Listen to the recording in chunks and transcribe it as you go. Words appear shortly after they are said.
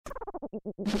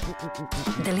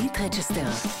דלית רצ'שטר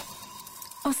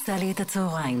עושה לי את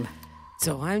הצהריים.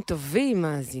 צהריים טובים,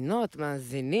 מאזינות,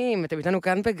 מאזינים. אתם איתנו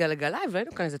כאן בגלגלייב,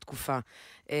 והיינו כאן איזו תקופה.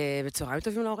 וצהריים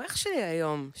טובים לעורך שלי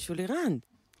היום, שולי.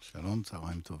 שלום,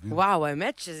 צהריים טובים. וואו,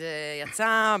 האמת שזה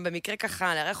יצא במקרה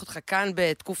ככה לארח אותך כאן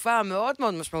בתקופה מאוד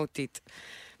מאוד משמעותית.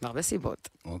 מהרבה סיבות.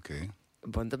 אוקיי.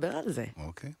 בוא נדבר על זה.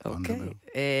 אוקיי, בוא נדבר.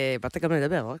 באת גם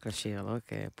לדבר, לא רק לשיר, לא רק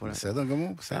פולה. בסדר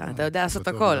גמור, בסדר. אתה יודע לעשות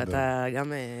הכל, אתה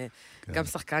גם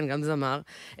שחקן, גם זמר.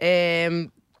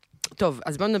 טוב,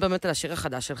 אז בוא נדבר באמת על השיר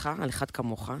החדש שלך, על אחד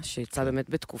כמוך, שיצא באמת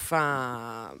בתקופה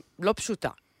לא פשוטה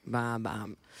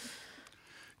בעם.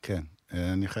 כן,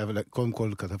 אני חייב, קודם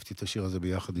כל כתבתי את השיר הזה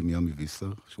ביחד עם ימי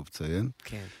ויסלר, שוב ציין.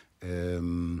 כן.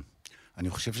 אני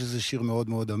חושב שזה שיר מאוד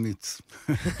מאוד אמיץ.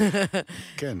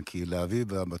 כן, כי להביא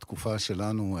בתקופה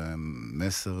שלנו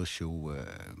מסר שהוא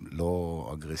לא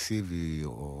אגרסיבי,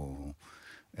 או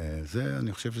זה,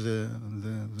 אני חושב שזה,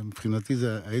 מבחינתי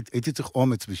הייתי צריך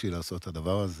אומץ בשביל לעשות את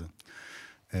הדבר הזה.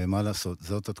 מה לעשות?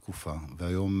 זאת התקופה.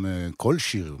 והיום כל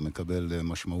שיר מקבל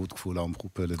משמעות כפולה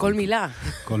ומכופלת. כל מילה.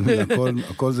 כל מילה,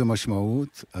 הכל זה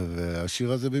משמעות,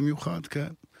 והשיר הזה במיוחד, כן.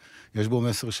 יש בו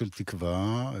מסר של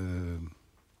תקווה,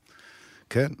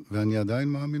 כן, ואני עדיין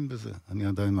מאמין בזה. אני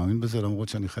עדיין מאמין בזה, למרות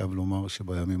שאני חייב לומר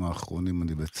שבימים האחרונים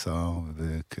אני בצער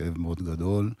ובכאב מאוד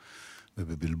גדול,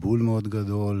 ובבלבול מאוד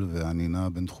גדול, ואני נע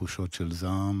בין תחושות של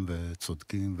זעם,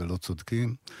 וצודקים ולא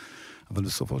צודקים. אבל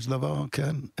בסופו של דבר,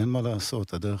 כן, אין מה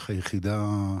לעשות. הדרך היחידה,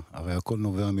 הרי הכל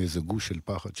נובע מאיזה גוש של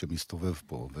פחד שמסתובב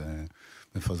פה,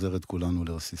 ומפזר את כולנו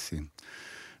לרסיסים.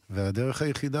 והדרך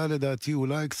היחידה, לדעתי,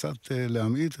 אולי קצת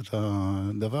להמעיט את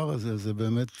הדבר הזה, זה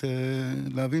באמת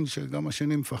להבין שגם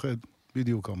השני מפחד,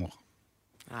 בדיוק כמוך.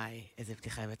 איזה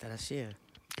פתיחה הבאת על השיר.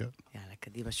 כן. יאללה,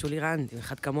 קדימה. שולי רנד, עם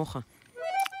אחד כמוך.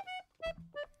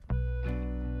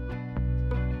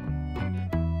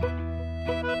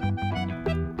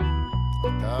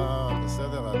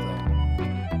 בסדר אתה.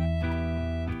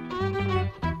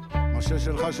 מה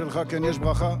ששלך שלך כן יש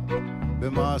ברכה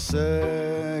במעשה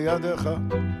ידיך.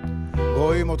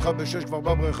 רואים אותך בשש כבר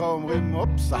בבריכה, אומרים הופ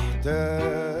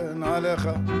סחטן עליך.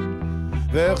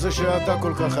 ואיך זה שאתה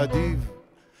כל כך אדיב,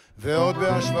 ועוד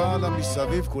בהשוואה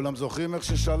למסביב כולם זוכרים איך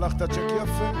ששלחת צ'ק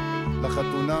יפה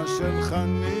לחתונה של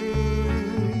חני.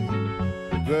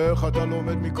 ואיך אתה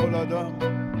לומד מכל אדם,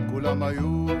 כולם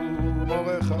היו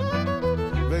מוריך,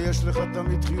 ויש לך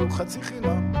תמיד חיוך חצי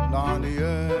חינם לעניי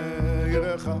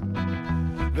עירך.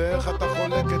 ואיך אתה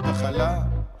חולק את החלה,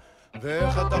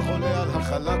 ואיך אתה חולה על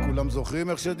החלה, כולם זוכרים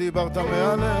איך שדיברת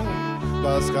מעליהם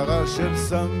בהזכרה של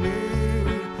סמי.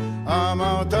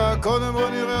 אמרת קודם בוא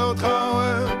נראה אותך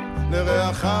אוהב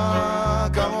לרעך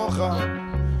כמוך,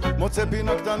 מוצא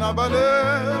פינה קטנה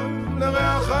בלב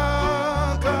לרעך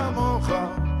כמוך.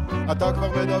 אתה כבר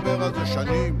מדבר על זה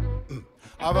שנים,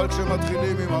 אבל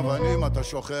כשמתחילים עם אבנים אתה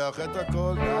שוכח את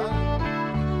הכל,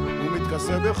 הוא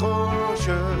מתכסה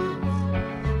בחושך,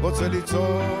 רוצה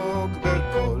לצעוק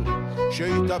בקול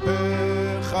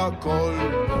שיתהפך הכל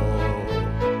פה.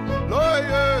 לא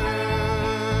יהיה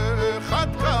אחד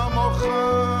כמוך.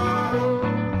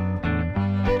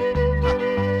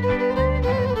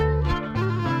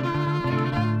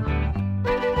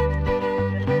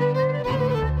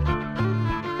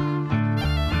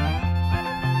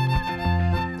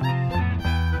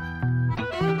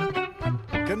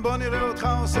 בוא נראה אותך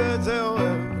עושה את זה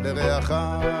אוהב לרעך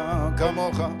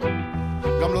כמוך.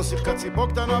 גם לא שיחקה ציפור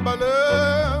קטנה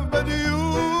בלב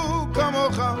בדיוק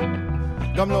כמוך.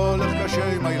 גם לא הולך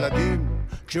קשה עם הילדים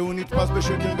כשהוא נתפס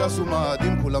בשקר גס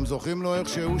ומאדים. כולם זוכרים לו איך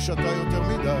שהוא שתה יותר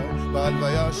מדי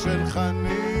בהלוויה של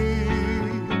חני.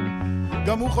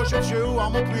 גם הוא חושב שהוא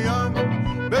עמוק מים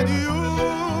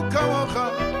בדיוק כמוך.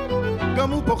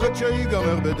 גם הוא פוחד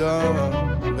שיגמר בדם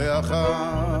רעך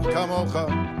כמוך.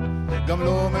 גם לא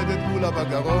עומדת גולה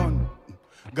בגרון,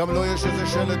 גם לא יש איזה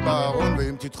שלט בארון,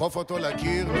 ואם תדחוף אותו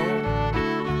לקיר, נו,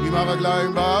 עם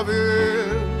הרגליים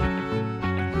באוויר.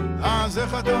 אז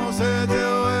איך אתה עושה את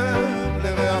זה אוהב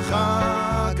לרעך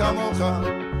כמוך,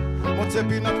 מוצא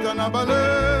פינה קטנה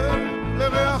בלב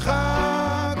לרעך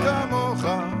כמוך.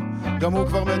 גם הוא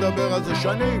כבר מדבר על זה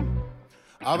שנים,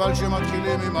 אבל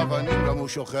כשמתחילים עם אבנים גם הוא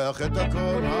שוכח את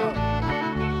הכל.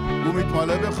 הוא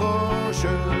מתמלא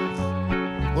בחושך,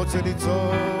 רוצה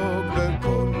לצעוק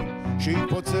בקול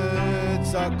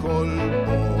שיתפוצץ הכל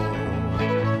פה.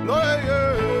 לא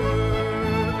יהיה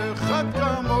אחד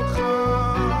כמוך.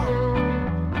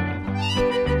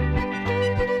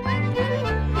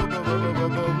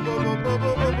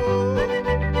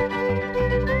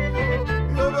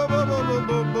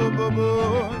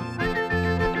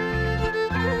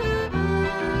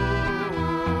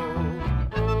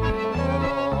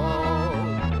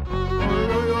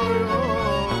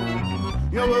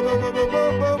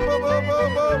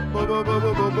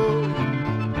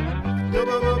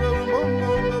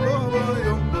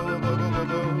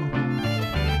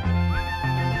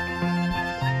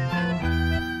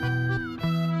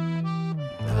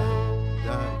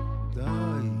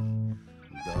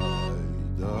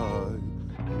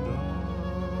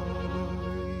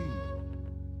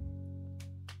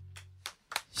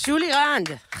 שולי רנד,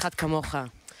 אחד כמוך.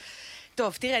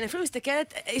 טוב, תראה, אני אפילו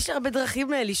מסתכלת, יש הרבה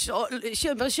דרכים לשאול, יש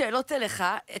הרבה שאלות אליך,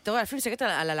 אתה רואה, אפילו מסתכלת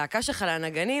על הלהקה שלך, על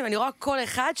הנגנים, אני רואה כל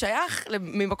אחד שייך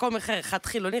ממקום אחר, אחד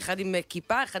חילוני, אחד עם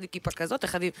כיפה, אחד עם כיפה כזאת,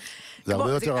 אחד עם... זה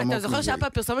הרבה יותר עמוק מזה. אתה זוכר שהיה פעם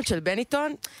פרסומת של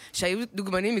בניטון, שהיו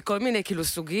דוגמנים מכל מיני כאילו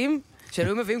סוגים,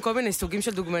 שהיו מביאים כל מיני סוגים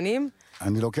של דוגמנים?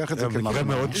 אני לוקח את זה כמחמאה. זה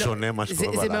מאוד שונה מה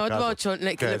שקורה בלהקה. זה מאוד מאוד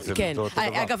שונה, כן.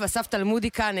 אגב, אסף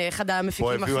תלמודי כאן, אחד המפיקים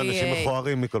הכי... פה הביאו אנשים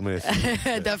מכוערים מכל מיני סוגים.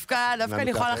 דווקא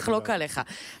אני יכולה לחלוק עליך.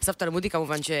 אסף תלמודי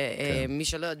כמובן שמי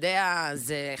שלא יודע,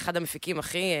 זה אחד המפיקים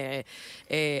הכי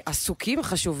עסוקים,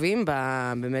 חשובים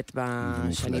באמת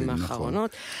בשנים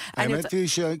האחרונות. האמת היא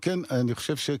שכן, אני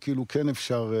חושב שכאילו כן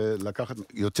אפשר לקחת,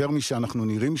 יותר משאנחנו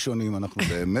נראים שונים, אנחנו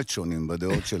באמת שונים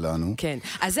בדעות שלנו. כן.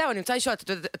 אז זהו, אני רוצה לשאול,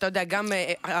 אתה יודע, גם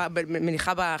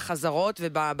מניחה בחזרות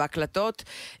ובהקלטות,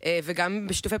 וגם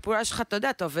בשיתופי פעולה שלך, אתה יודע,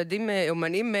 אתה עובד עם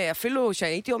אומנים, אפילו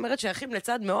שהייתי אומרת שייכים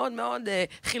לצד מאוד מאוד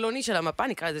חילוני של המפה,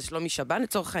 נקרא לזה שלומי שבן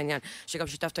לצורך העניין, שגם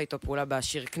שיתפת איתו פעולה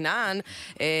בשיר כנען.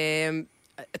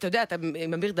 אתה יודע, אתה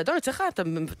עם אמיר דדון, אצלך, אתה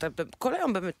כל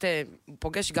היום באמת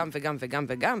פוגש גם וגם וגם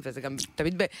וגם, וזה גם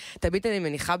תמיד אני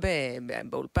מניחה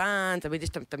באולפן, תמיד יש,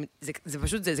 זה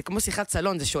פשוט, זה כמו שיחת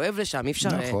סלון, זה שואב לשם, אי אפשר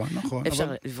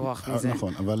לברוח מזה.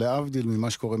 נכון, אבל להבדיל ממה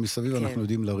שקורה מסביב, אנחנו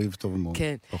יודעים לריב טוב מאוד.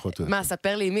 מה,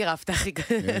 ספר לי, מי רבת הכי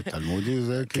גדול? תלמודי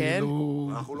זה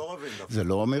כאילו... אנחנו לא רבים. זה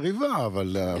לא מריבה,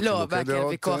 אבל חילוקי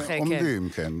דעות עומדים,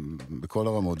 כן, בכל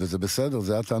הרמות, וזה בסדר,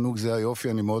 זה התענוג, זה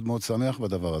היופי, אני מאוד מאוד שמח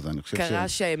בדבר הזה, אני חושב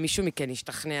שמישהו מכן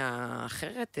ישתכנע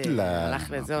אחרת,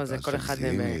 הלך לזה, זה כל אחד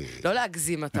לא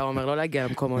להגזים, אתה אומר, לא להגיע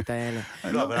למקומות האלה.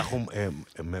 לא, אבל אנחנו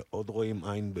מאוד רואים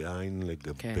עין בעין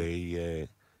לגבי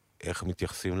איך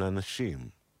מתייחסים לאנשים.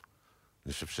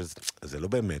 אני חושב שזה לא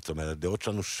באמת, זאת אומרת, הדעות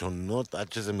שלנו שונות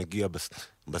עד שזה מגיע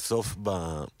בסוף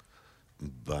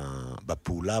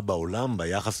בפעולה בעולם,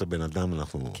 ביחס לבן אדם,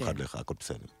 אנחנו אחד לאחד, הכל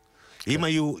בסדר.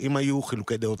 אם היו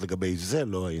חילוקי דעות לגבי זה,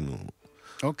 לא היינו...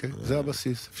 אוקיי, זה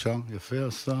הבסיס, אפשר, יפה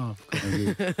עשה,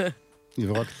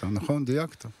 נברקת, נכון,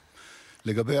 דייקת.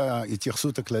 לגבי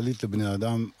ההתייחסות הכללית לבני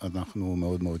אדם, אנחנו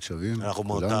מאוד מאוד שווים. אנחנו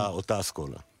מאותה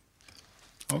אסכולה.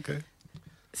 אוקיי.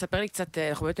 ספר לי קצת,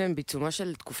 אנחנו בעצם בעיצומה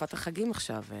של תקופת החגים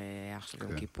עכשיו, עכשיו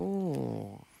יום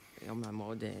כיפור, יום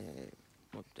מאוד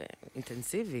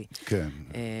אינטנסיבי. כן.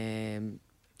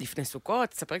 לפני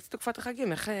סוכות, ספר לי קצת תקופת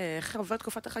החגים, איך עוברת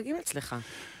תקופת החגים אצלך?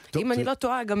 אם אני לא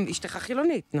טועה, גם אשתך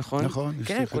חילונית, נכון? נכון,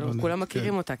 אשתי חילונית. כולם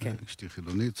מכירים אותה, כן. אשתי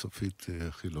חילונית, סופית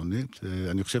חילונית.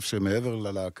 אני חושב שמעבר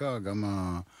ללהקה, גם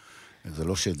זה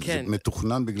לא שזה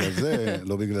מתוכנן בגלל זה,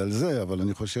 לא בגלל זה, אבל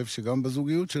אני חושב שגם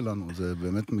בזוגיות שלנו, זה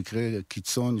באמת מקרה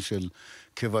קיצון של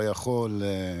כביכול,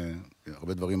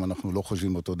 הרבה דברים אנחנו לא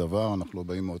חושבים אותו דבר, אנחנו לא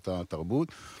באים מאותה תרבות,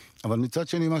 אבל מצד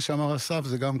שני, מה שאמר אסף,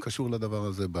 זה גם קשור לדבר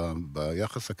הזה,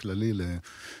 ביחס הכללי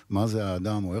למה זה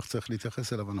האדם, או איך צריך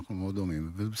להתייחס אליו, אנחנו מאוד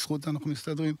דומים, ובזכות אנחנו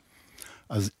מסתדרים.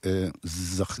 אז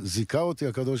זיקה אותי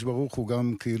הקדוש ברוך הוא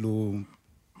גם כאילו,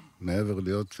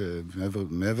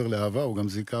 מעבר לאהבה, הוא גם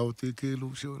זיקה אותי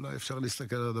כאילו, שאולי אפשר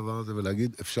להסתכל על הדבר הזה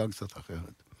ולהגיד, אפשר קצת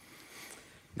אחרת.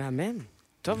 מהמם.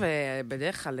 טוב,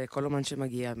 בדרך כלל כל אומן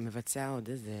שמגיע מבצע עוד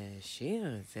איזה שיר,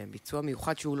 זה ביצוע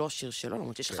מיוחד שהוא לא שיר שלו,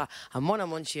 למרות שיש לך המון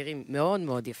המון שירים מאוד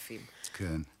מאוד יפים.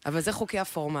 כן. אבל זה חוקי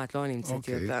הפורמט, לא אני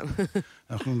המצאתי אותם.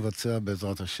 אנחנו נבצע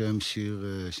בעזרת השם שיר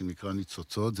שנקרא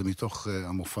ניצוצות, זה מתוך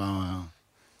המופע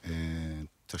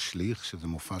תשליך, שזה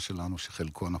מופע שלנו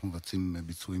שחלקו אנחנו מבצעים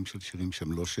ביצועים של שירים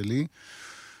שהם לא שלי,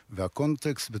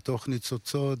 והקונטקסט בתוך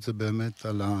ניצוצות זה באמת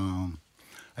על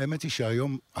האמת היא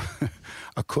שהיום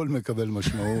הכל מקבל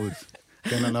משמעות.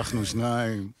 כן, אנחנו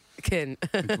שניים. כן.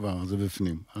 כבר, זה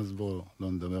בפנים. אז בואו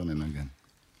לא נדבר, ננגן.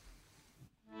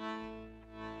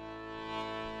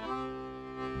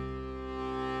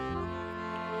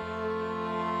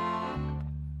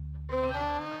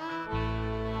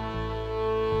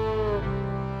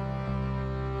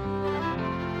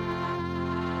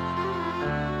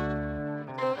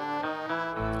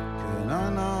 כן,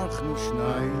 אנחנו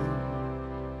שניים.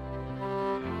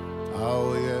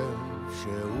 האויב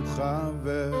שהוא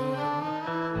חבר,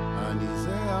 אני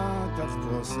זה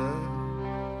התחפושת,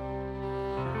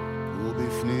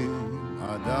 ובפנים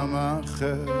אדם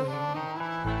אחר,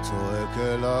 צועק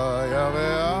אליי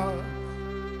הריח,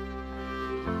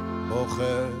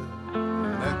 בוכה,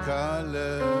 מקלל,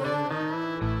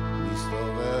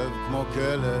 מסתובב כמו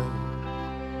כלב,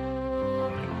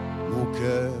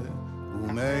 מוכה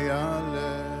ומיילל.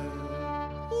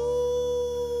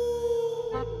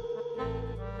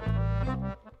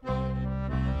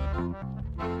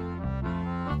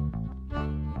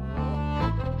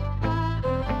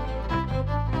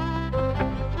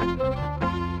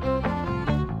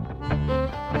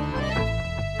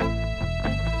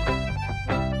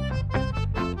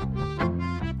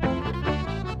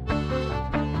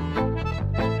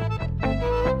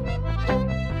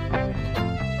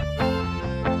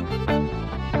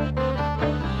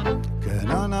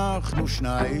 אנחנו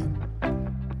שניים,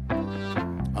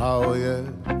 האויב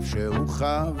שהוא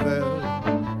חבר,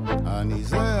 אני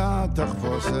זה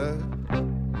התחפושת,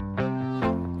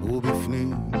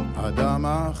 ובפנים אדם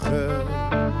אחר,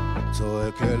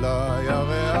 צועק אליי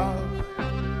הריח,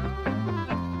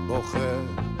 בוכה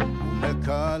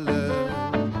ומקלל,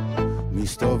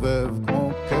 מסתובב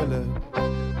כמו כלב,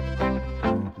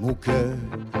 מוכה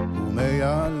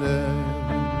ומיילל.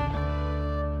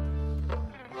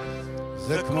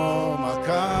 זה כמו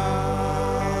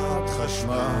מכת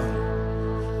חשמל,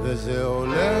 וזה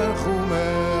הולך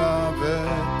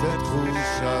ומעוות את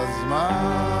חוש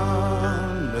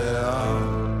הזמן.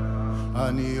 לאן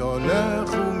אני הולך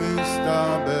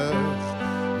ומסתבך,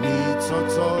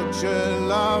 ניצוצות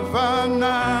של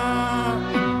הבנה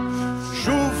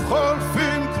שוב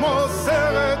חולפים כמו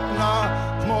סרט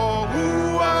נע, כמו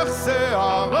רוח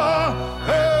שערה,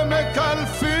 הם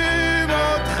מקלפים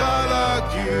עוד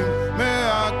חלקים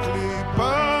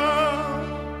מהקליפה.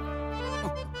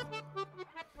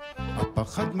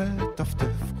 הפחד מטפטף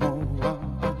כמו רעל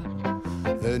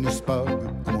ונספג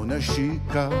כמו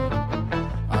נשיקה,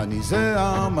 אני זה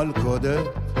המלכודת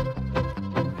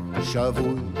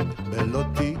שבוי בלא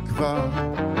תקווה,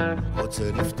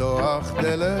 רוצה לפתוח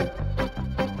דלת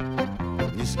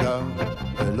נסגר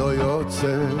ולא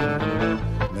יוצא,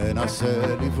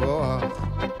 מנסה לברוח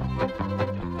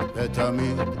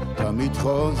ותמיד תמיד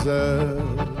חוזר.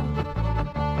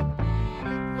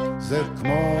 זה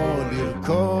כמו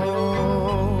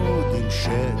לרקוד עם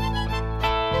שד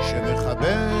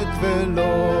שמחבק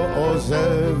ולא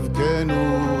עוזב, כן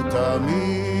הוא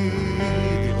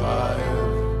תמיד רעב,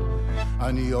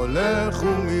 אני הולך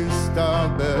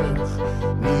ומסתבך,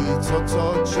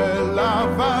 ניצוצות של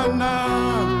הבנה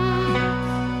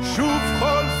שוב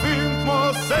חולפים כמו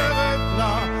סרט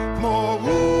נע, כמו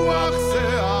רוח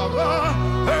שערה,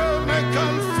 הם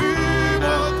מקלפים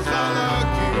עוד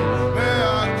חלקים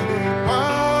מהקליפה.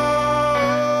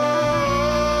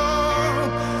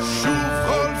 שוב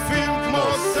חולפים כמו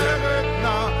סרט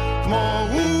נע, כמו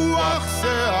רוח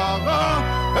שערה,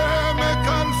 הם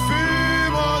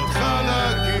מקלפים עוד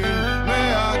חלקים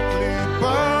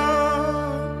מהקליפה.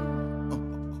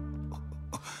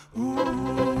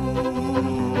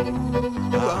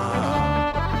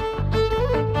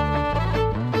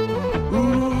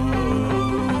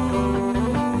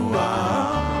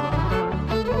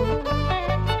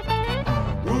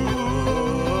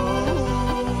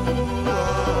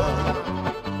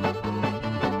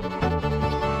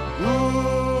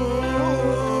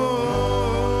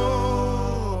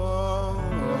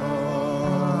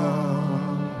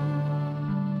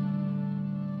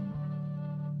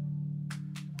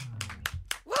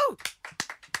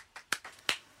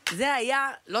 זה היה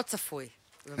לא צפוי,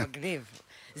 ומגניב.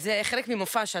 זה חלק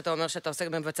ממופע שאתה אומר שאתה עוסק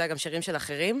במבצע גם שירים של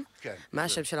אחרים? כן. מה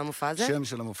השם של המופע הזה? השם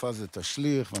של המופע זה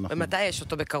תשליך. ומתי יש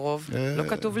אותו בקרוב? לא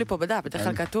כתוב לי פה בדף, בדרך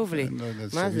כלל כתוב לי.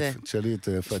 מה זה? שליט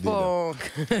פדידה. פה...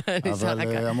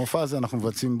 אבל המופע הזה אנחנו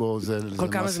מבצעים בו, כל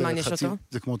כמה זמן יש אותו?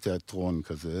 זה כמו תיאטרון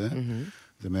כזה.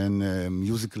 זה מעין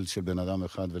מיוזיקל של בן אדם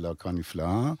אחד ולהקה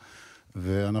נפלאה.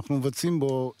 ואנחנו מבצעים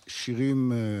בו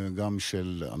שירים גם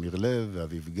של אמיר לב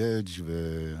ואביב גדג'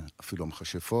 ואפילו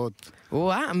המכשפות.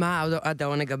 מה, עד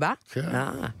העונג הבא? כן,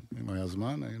 אם היה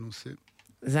זמן היינו עושים.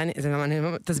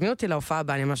 תזמין אותי להופעה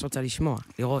הבאה, אני ממש רוצה לשמוע,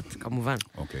 לראות, כמובן.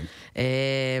 אוקיי.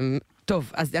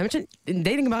 טוב, אז האמת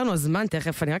שדי נגמרנו הזמן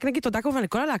תכף, אני רק נגיד תודה כמובן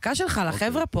לכל הלהקה שלך,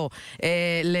 לחבר'ה פה,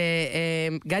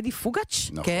 לגדי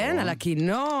פוגץ', כן, על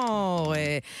הכינור,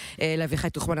 לאביחי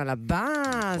תוכמן על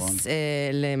הבאס,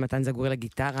 למתן זגורי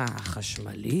לגיטרה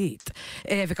החשמלית,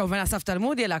 וכמובן לאסף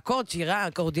תלמודי, לאקורד, שירה,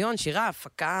 אקורדיון, שירה,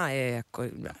 הפקה,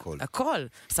 הכל,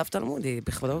 אסף תלמודי,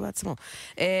 בכבודו בעצמו.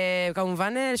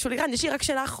 כמובן, שולי, יש לי רק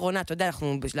שאלה אחרונה, אתה יודע,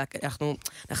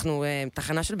 אנחנו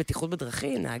תחנה של בטיחות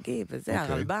בדרכים, נהגי, וזה,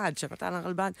 הרלב"ד, שמעת על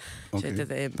הרלב"ד,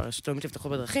 ברשות לאומית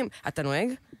לבטיחות בדרכים. אתה נוהג?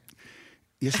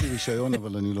 יש לי רישיון,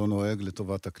 אבל אני לא נוהג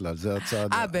לטובת הכלל. זה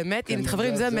הצעד... באמת? אם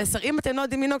חברים, זה מסר. אם אתם לא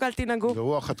יודעים לנהוג, אל תנהגו.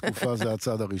 ברוח התקופה זה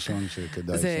הצעד הראשון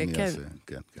שכדאי שאני אעשה.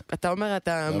 אתה אומר,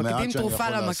 אתה מקדים תרופה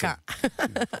למכה.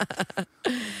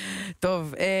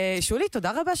 טוב, שולי,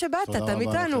 תודה רבה שבאת,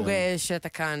 תמיד תענוג שאתה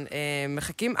כאן.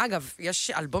 מחכים, אגב,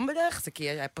 יש אלבום בדרך? זה כי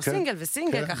היה פה סינגל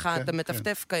וסינגל, ככה אתה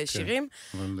מטפטף שירים.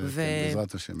 אבל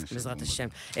בעזרת השם יש. בעזרת השם.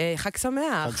 חג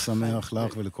שמח. חג שמח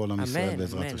לך ולכל עם ישראל,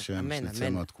 בעזרת השם, שנצא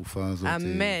מהתקופה הזאת.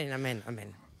 אמן, אמן, אמן.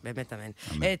 באמת אמן.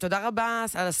 תודה רבה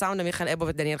על הסאונד למיכאל אבו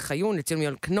ודניאל חיון, לציון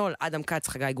מיול קנול, אדם קץ,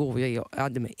 חגי גור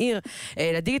ויועד מאיר.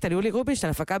 לדיגיטל יולי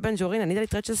רובינשטיין, הפקה בן ג'ורין, אני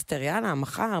דלית רצ'שטר, יאללה,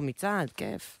 מחר, מצעד,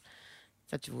 כיף.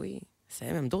 מצעד שבועי.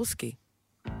 סיים, אמדורסקי.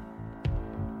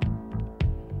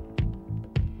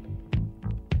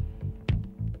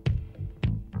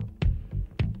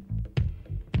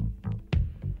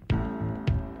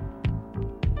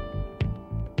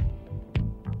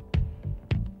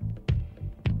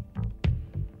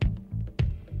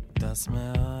 טס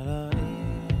מעל העיר,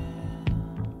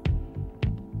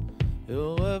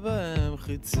 יורה בהם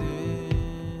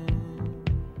חיצים,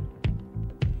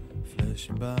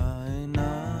 פלאשים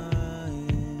בעיניים,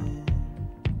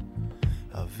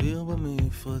 אוויר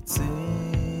במפרצים,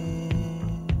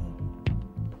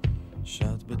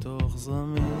 שט בתוך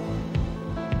זרמים,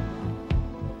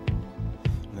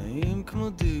 נעים כמו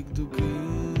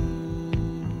דגדוגים,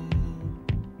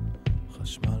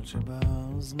 חשמל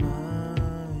שבאוזניים,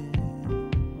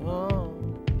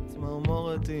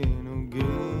 צמרמורת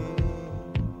עינוגים,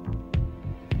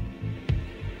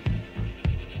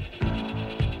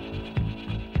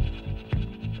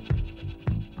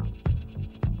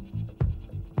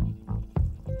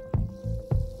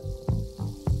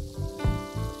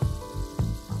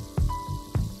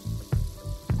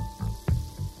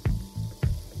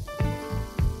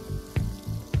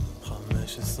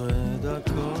 15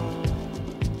 דקות,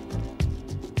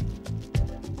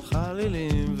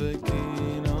 חלילים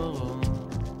וכינורות,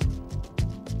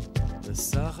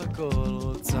 בסך הכל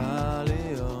רוצה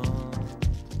להיות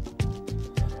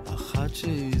אחת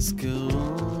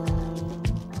שיזכרו,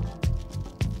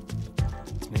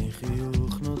 תני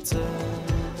חיוך נוצץ,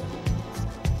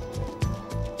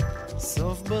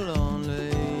 סוף בלון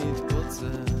להתפוצץ,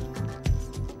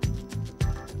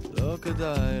 לא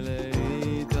כדאי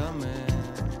להתאמן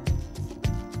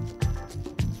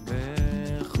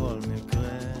בכל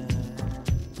מקרה,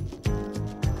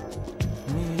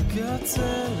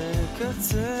 מקצה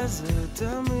לקצה זה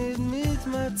תמיד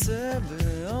מתמצא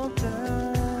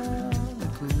באותה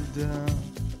נקודה,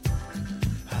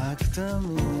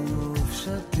 הכתמים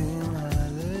מופשטים,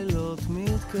 הלילות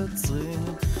מתקצרים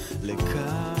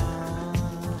לקו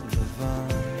לבן,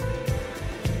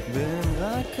 בין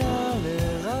רכה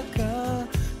לרכה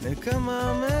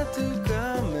נקמה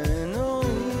מתוקה,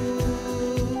 מנועים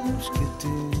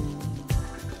שקטים,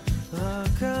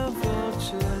 רכבות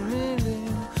של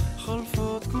מילים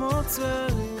חולפות כמו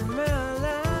צלים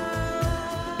מעליי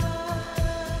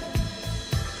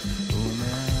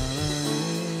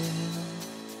ומעליי,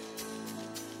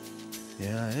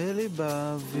 יאה לי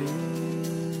באוויר,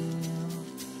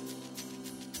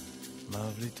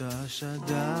 מבליטה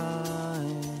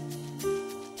שדיים,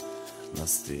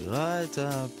 מסתירה את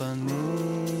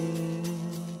הפנים,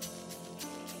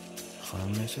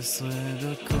 15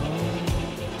 דקות,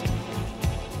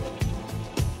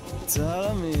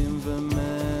 צלמים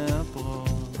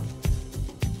ומאפרות,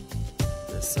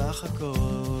 בסך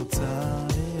הכל רוצה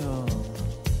להיות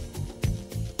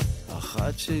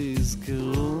אחת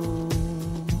שיזכרו,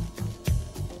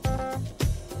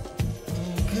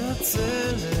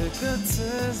 קצה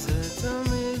לקצה זה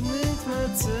תמיד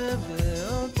מתמצא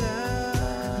באותה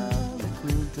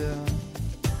נקודה,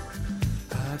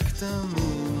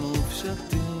 הכתמים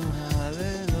מופשטים,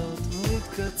 הלילות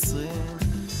מתקצרים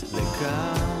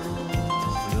לקו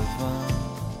לבן,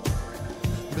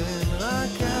 בין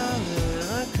רכה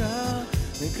לרכה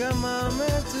נקמה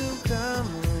מתוקה,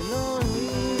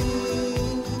 מנועים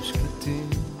שקטים,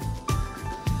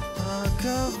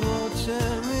 רכבות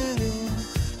של מילים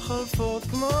חולפות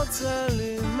כמו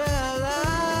צלים